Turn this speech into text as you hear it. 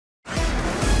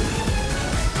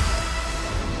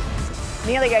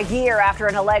Nearly a year after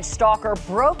an alleged stalker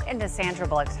broke into Sandra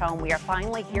Bullock's home, we are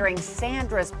finally hearing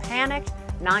Sandra's panicked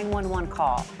 911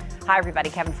 call. Hi, everybody.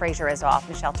 Kevin Frazier is off.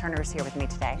 Michelle Turner is here with me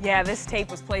today. Yeah, this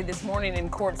tape was played this morning in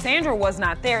court. Sandra was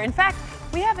not there. In fact,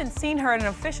 we haven't seen her at an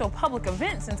official public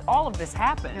event since all of this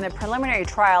happened. And the preliminary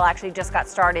trial actually just got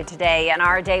started today, and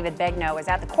our David Begnaud is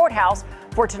at the courthouse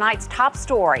for tonight's top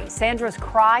story, Sandra's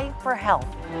cry for help.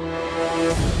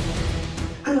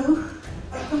 Hello?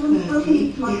 Someone broke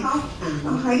into my house.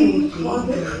 I'm hiding in the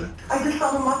closet. I just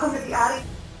saw them walk up to the attic.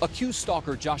 Accused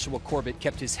stalker Joshua Corbett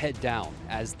kept his head down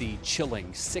as the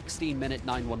chilling 16-minute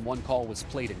 911 call was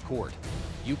played in court.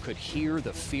 You could hear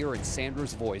the fear in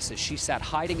Sandra's voice as she sat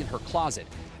hiding in her closet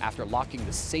after locking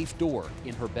the safe door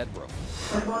in her bedroom.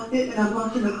 I locked it and I'm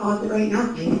locked in the closet right now.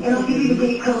 And I'll give you the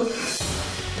gate code.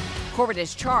 Corbett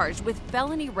is charged with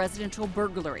felony residential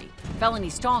burglary, felony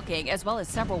stalking, as well as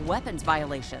several weapons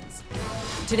violations.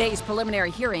 Today's preliminary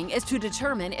hearing is to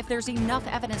determine if there's enough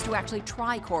evidence to actually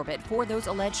try Corbett for those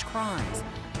alleged crimes.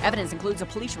 Evidence includes a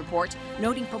police report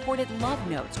noting purported love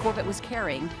notes Corbett was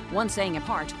carrying, one saying in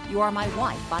part, "You are my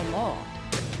wife by law."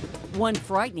 One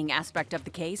frightening aspect of the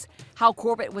case, how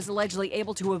Corbett was allegedly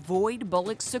able to avoid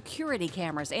Bullock's security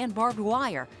cameras and barbed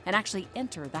wire and actually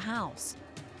enter the house.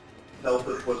 Tell us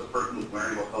what the person was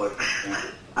wearing, what color pants.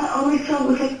 All I saw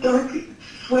was a dark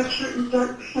sweatshirt and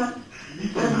dark pants.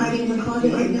 I'm hiding in the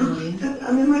closet right now.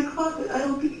 I'm in my closet. I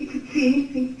don't think you can see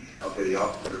anything. Okay, the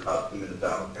officer is about 2 minutes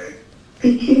out, okay?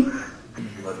 Thank you.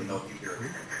 You let me know if you hear me.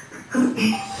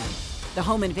 Okay. The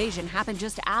home invasion happened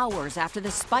just hours after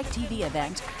the Spike TV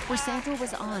event where Sandra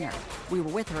was honored. We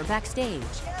were with her backstage.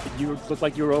 You look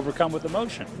like you were overcome with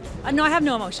emotion. No, I have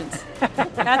no emotions.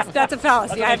 That's a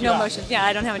fallacy. I have no emotions. Yeah,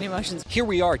 I don't have any emotions. Here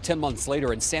we are 10 months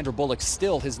later, and Sandra Bullock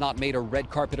still has not made a red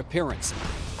carpet appearance.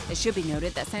 It should be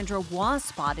noted that Sandra was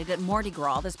spotted at Mardi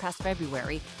Gras this past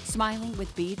February, smiling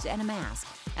with beads and a mask.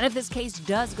 And if this case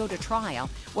does go to trial,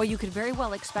 well, you could very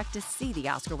well expect to see the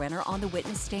Oscar winner on the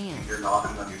witness stand. If you're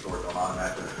knocking on your door, don't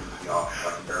automatically to the officer.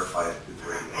 I can verify it through the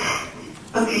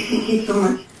radio. Okay, thank you so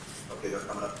much. Okay, they're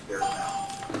coming upstairs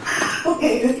now.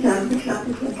 Okay, good job. Good job.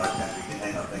 All right, you can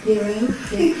hang up. Thank you. You're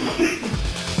in.